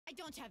I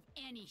don't have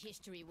any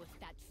history with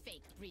that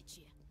fake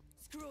Bridgie.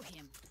 Screw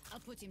him. I'll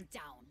put him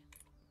down.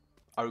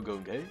 Are we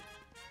going gay?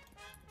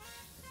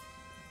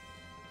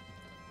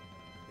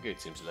 Okay, it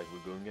seems like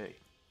we're going gay.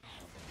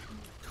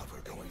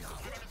 Cover going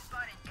out. Enemy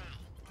spotted A.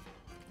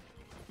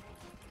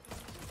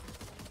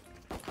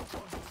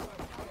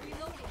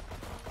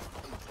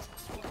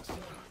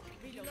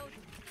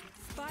 Reloading.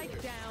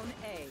 Spike down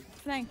A.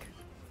 Flank.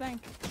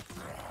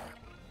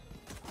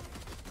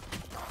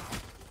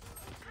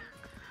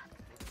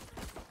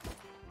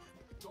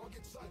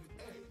 Target sighted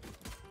A.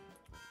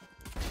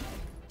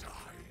 Die.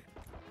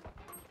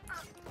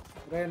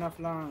 Reyna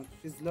flank,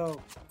 she's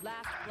low.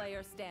 Last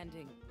player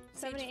standing.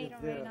 78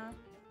 on there. Reyna.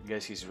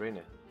 Guys, he's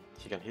Reina.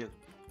 She can heal.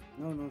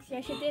 No, she's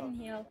Yeah, she didn't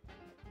heal.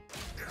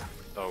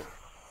 Oh,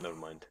 never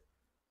mind.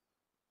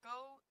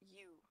 Go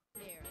you.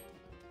 There.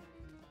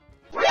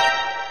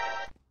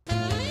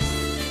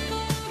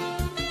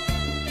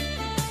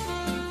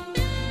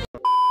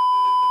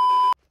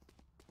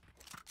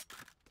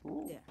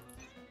 Ooh. There.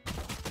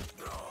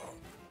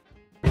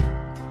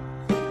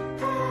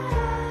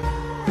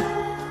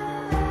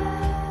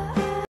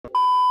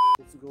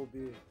 Let's go B.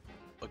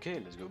 Okay,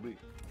 let's go B.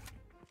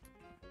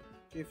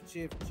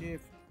 Chief.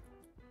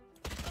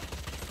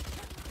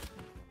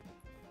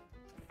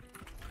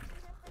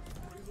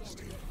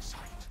 Stay in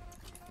sight.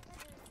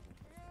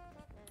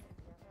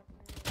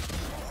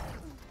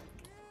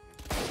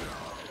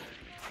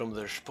 From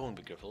their spawn,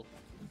 be careful.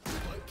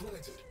 Light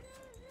planted.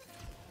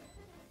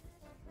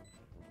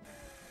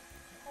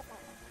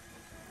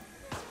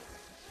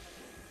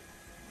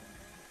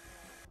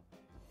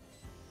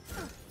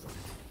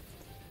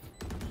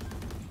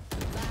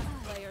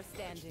 Last player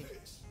standing.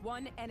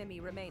 One enemy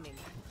remaining.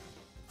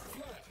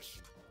 Flash.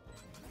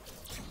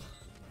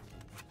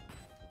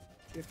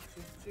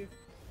 Chief.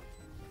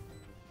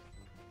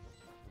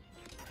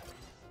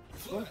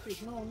 Don't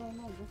pick, no,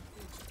 don't pick.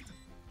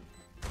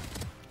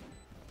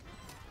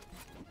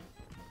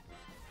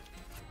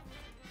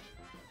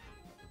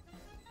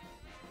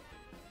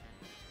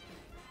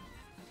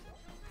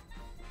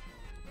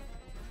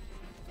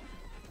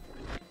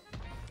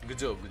 Good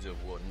job,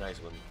 Whoa,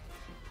 nice one.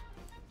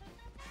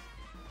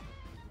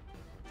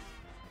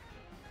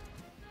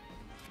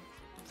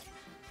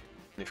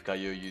 If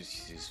Kaio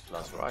uses his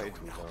flash right,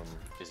 we can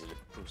easily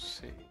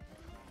proceed.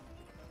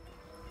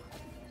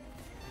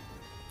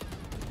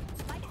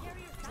 Spike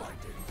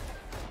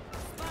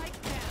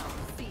down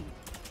C.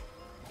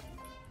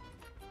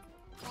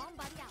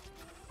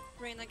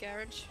 Reyna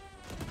garage.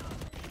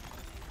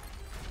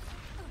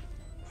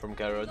 From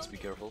carrots, be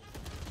careful.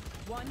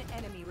 One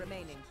enemy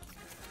remaining.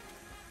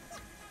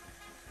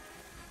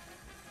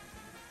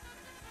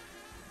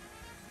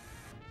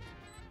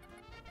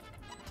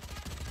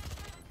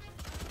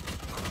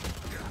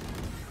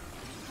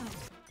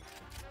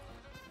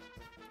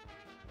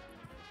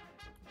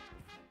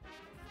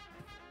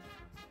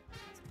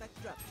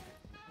 Spectre.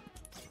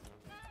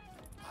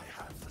 I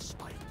have the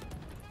spike.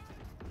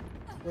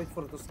 Wait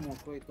for the smoke,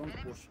 wait, don't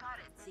push.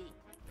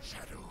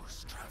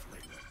 Shadows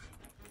traveling.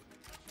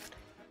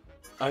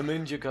 I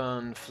mean, you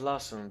can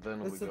flash and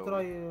then Let's we go.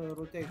 try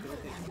rotate.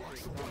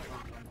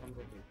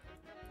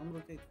 Come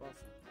rotate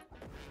fast.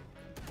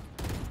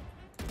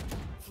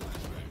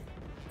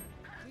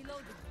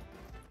 Reloading.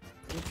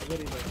 It's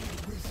very low.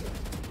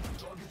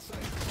 Target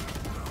sighted.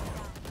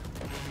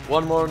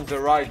 One more on the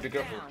right, be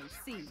careful. Down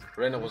C.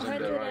 Reina was on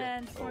the right.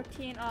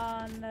 114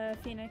 on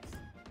Phoenix.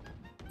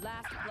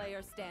 Last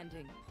player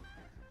standing.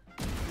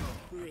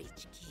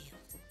 Bridge killed.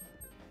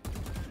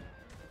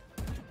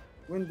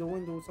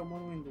 Window,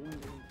 someone window.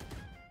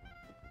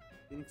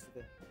 Phoenix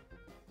there.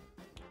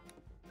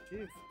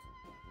 Chief.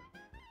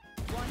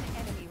 One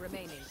enemy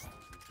remaining.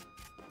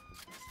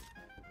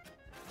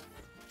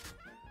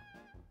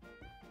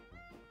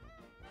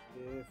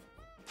 Chief.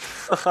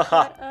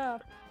 Shut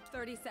up.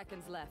 30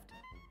 seconds left.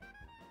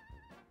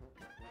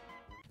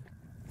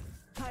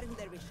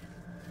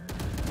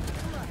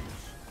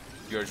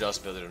 You're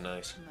just better,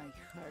 nice. My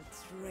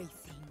heart's racing.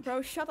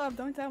 Bro, shut up.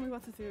 Don't tell me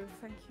what to do.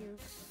 Thank you.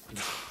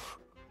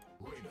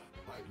 Reyna,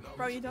 I now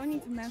Bro, you don't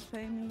need to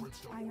mansplain me.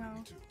 I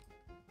know.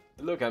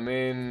 Look, I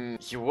mean,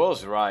 he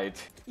was right.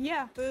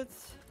 Yeah, but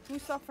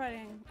who's stop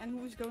fighting and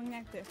who's going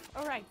negative?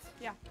 Alright,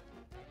 yeah.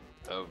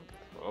 Oh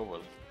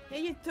well. Yeah,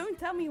 you don't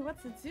tell me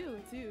what to do,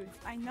 dude.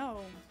 I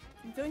know.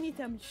 You don't need to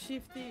tell me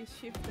shift this,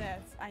 shift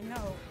that. I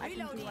know. I can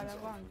do what I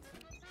want.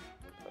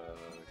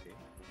 Okay.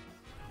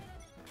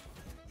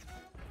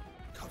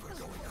 cover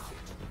going out.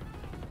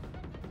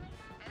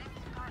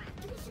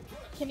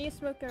 Can you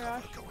smoke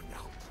garage? Cover going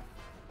out.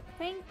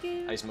 Thank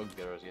you. I smoked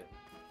garage, yeah.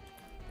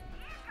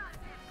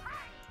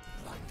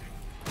 Blinding.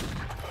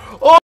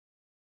 Oh!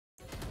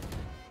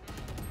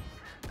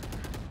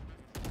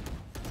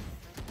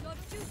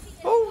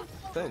 Oh!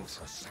 Thanks.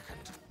 A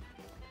second.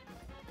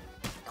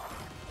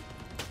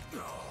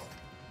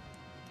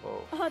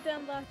 Whoa. Oh,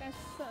 damn luck. I'm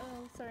so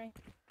sorry.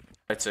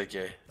 It's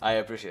okay. I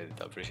appreciate it.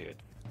 I appreciate it.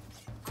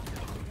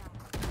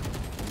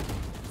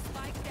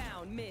 Spike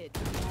down mid.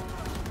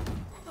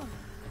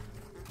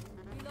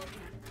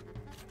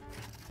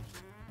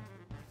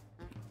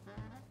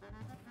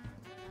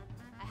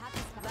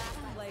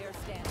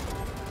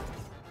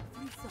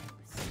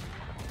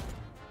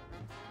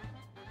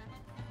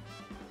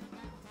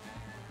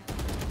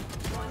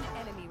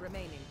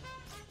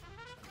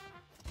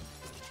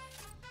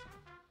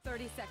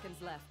 30 seconds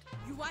left.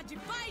 You want to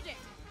fight it?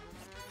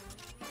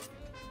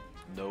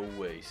 No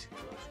ways.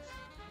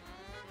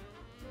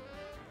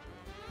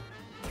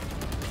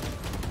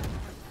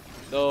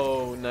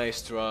 Oh,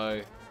 nice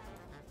try.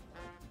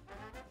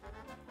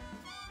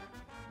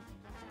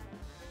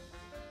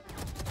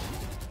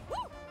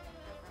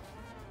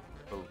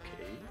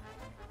 Okay.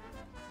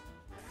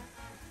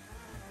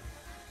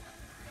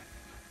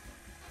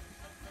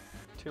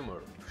 Two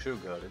more. Sure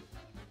got it.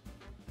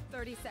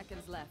 30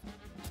 seconds left.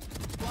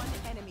 One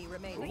enemy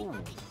remaining. Ooh.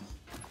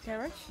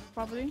 Garage,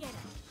 probably.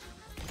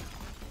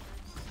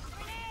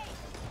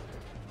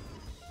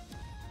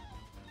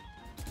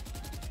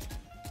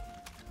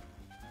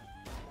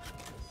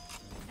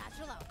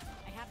 Natural out.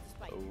 I have to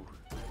spike. Oh.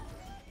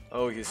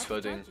 Oh, he's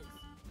sweating.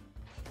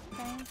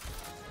 Okay.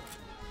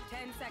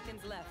 10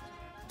 seconds left.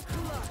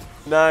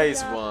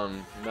 Nice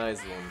one.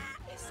 Nice one.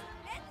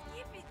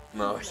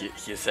 No,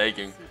 he's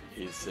taking.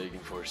 He's taking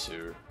for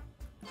sure.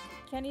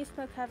 Can you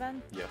smoke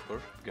heaven? Yeah, of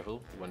course.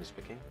 Careful when he's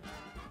picking.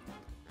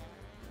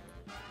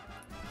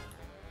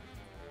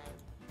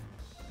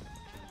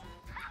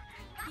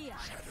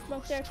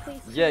 Smoke there,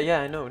 please.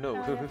 Yeah, I know, no. Oh,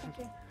 yeah, thank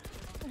you.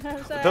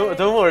 I'm sorry.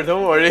 Don't worry,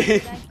 don't worry.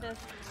 Thank you.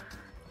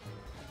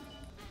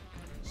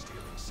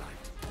 Stealing sight.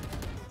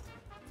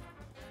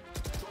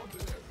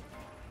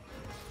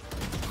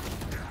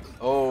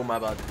 Oh, my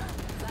bad.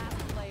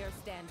 Last player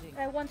standing.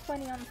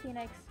 120 on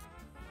Phoenix.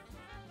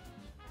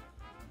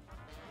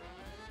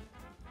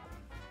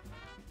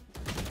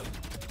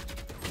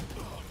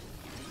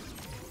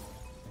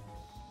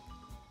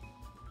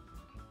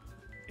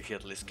 If you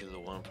at least kill the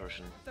one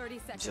person, 30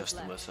 seconds just to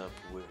left. mess up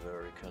with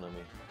their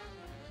economy.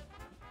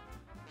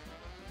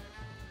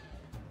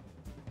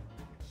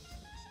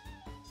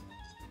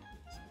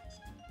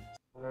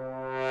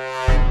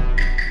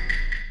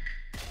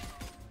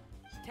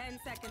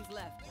 Seconds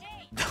left.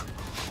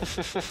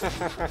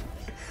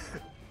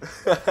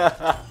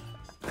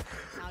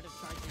 Out of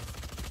charges.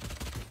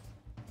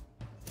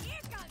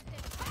 Here comes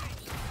the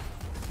party.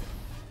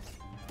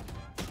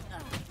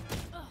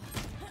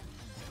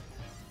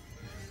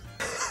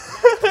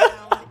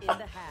 Round in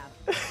the half.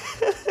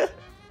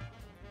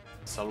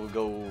 Shall we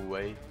go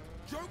away?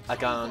 I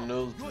can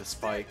null the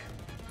spike.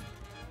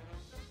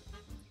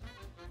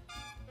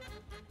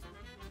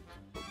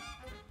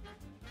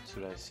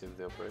 Should I save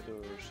the operator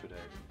or should I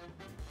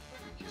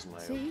use my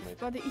Save, ultimate?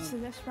 but it's the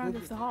last round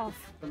of the half.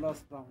 The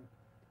last round.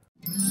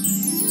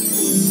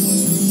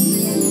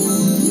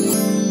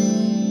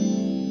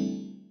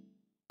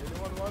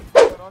 Anyone wants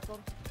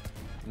operator?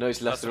 No,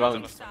 it's last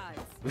round.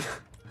 Sides.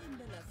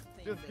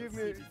 Just give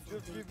me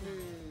skin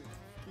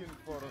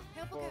for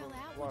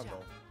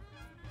Wando.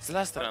 It's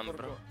last round,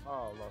 bro.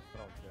 Oh, last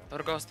round, yeah.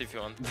 Or ghost if you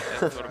want. I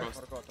Or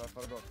ghost. forgot.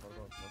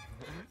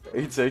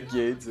 It's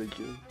okay, it's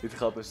okay. It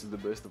happens to the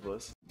best of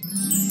us.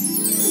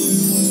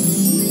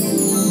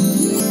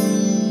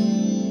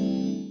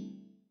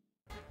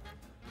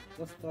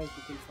 Just try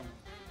to kill someone.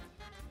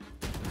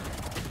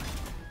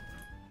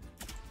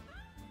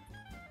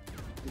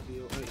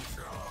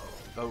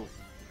 Oh,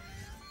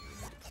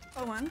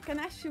 Owen, can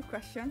I ask you a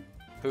question?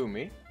 who,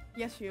 me?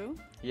 Yes, you.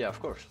 Yeah, of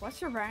course.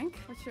 What's your rank?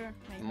 What's your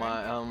name?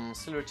 My,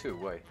 silver 2,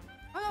 why?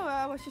 Oh no,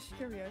 I was just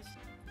curious.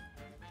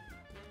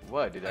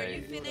 Why did Are I...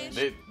 you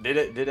finished?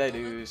 Did I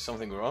do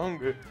something wrong?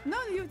 No,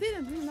 you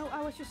didn't. No,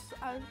 I was just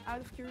out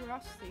of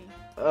curiosity.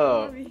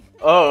 Oh. Sorry.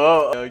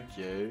 Oh,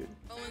 okay.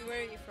 Owen, where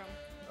are you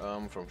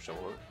from? From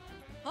somewhere.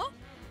 Huh?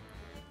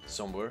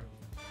 Somewhere?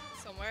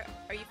 Somewhere.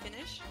 Are you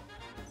Finnish?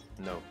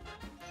 No.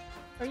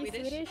 Are you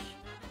Swedish? Swedish?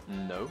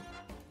 No.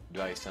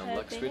 Do I sound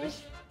like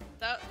Swedish?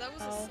 That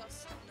was Oh. a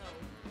sus.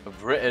 No.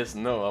 British?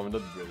 No, I'm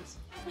not British.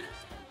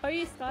 Are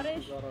you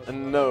Scottish?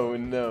 No,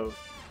 no.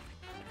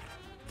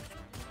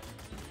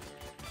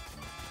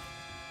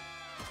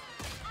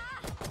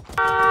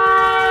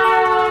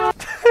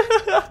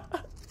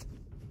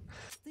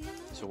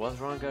 So what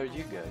rank are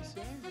you guys?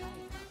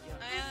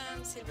 I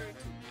am silver 2.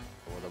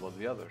 What about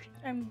the others?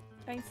 I'm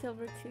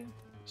silver too.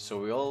 So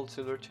we all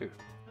silver 2.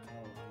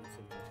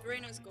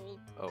 Reno's gold.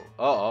 Oh.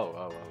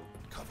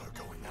 Cover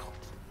going out.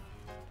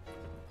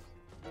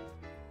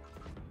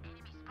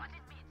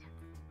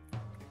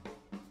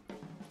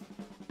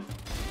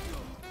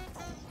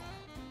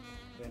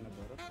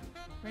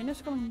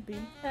 Reyna's going B.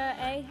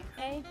 A.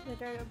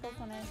 They're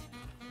both on A.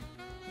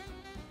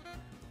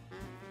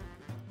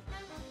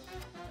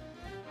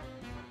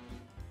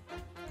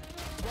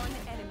 One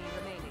enemy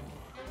remaining.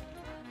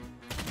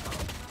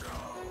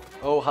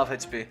 Oh, half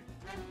HP.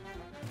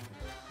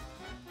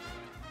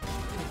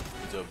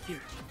 Good job.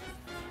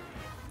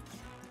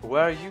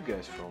 Where are you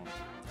guys from?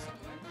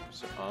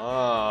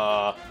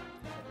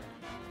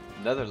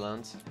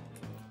 Netherlands.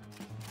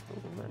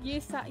 Oh, man.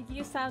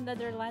 You sound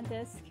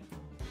Netherlandisk.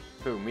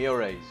 Who, me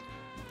or Ace?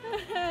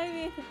 I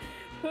mean,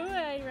 who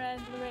I ran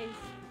the race?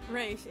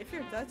 Race. If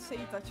you're Dutch, say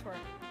Dutch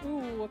word.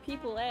 Ooh,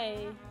 people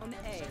A. On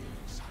A.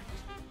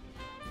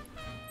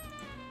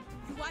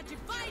 You want to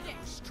fight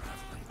it?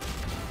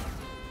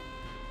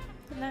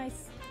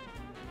 Nice.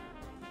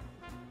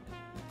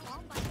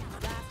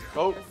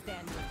 Oh.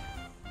 Standing.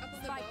 Up on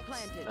the Spike box.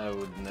 planted. I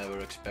would never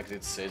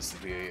expected Sage to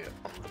be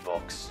on the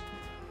box.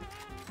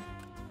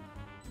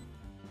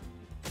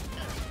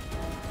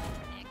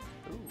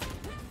 Ooh.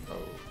 Oh.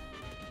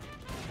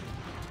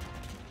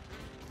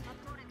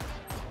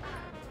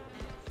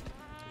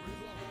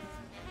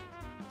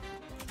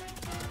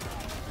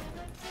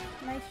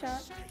 Nice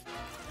shot.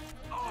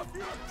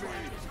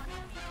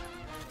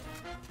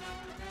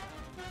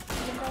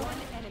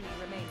 One enemy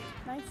remaining.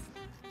 Nice.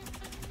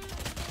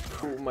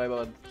 Oh my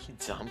god. He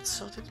jump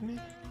shot at me?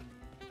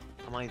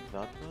 Am I that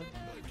bad?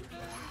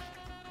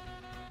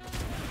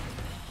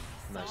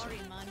 Nice. Sorry,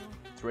 Manu.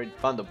 Trade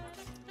Phantom.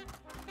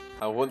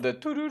 I want the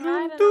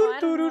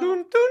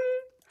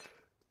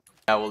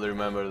I will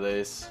remember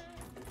this.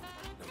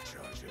 No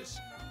charges.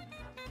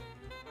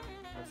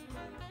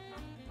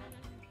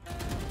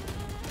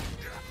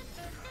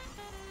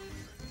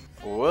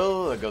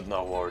 Well, I got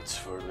no words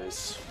for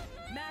this.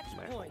 Match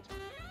My point.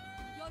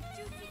 Your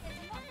duty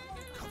is not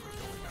over. Cover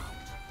going out.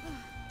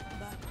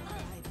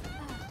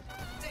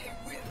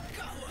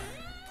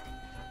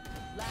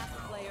 Last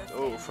player Oh,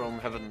 standing. from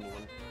heaven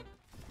one.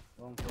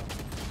 Long time.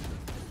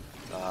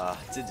 Ah,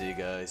 GG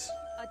guys.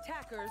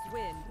 Attackers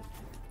win.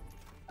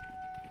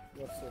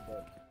 You're so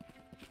bad.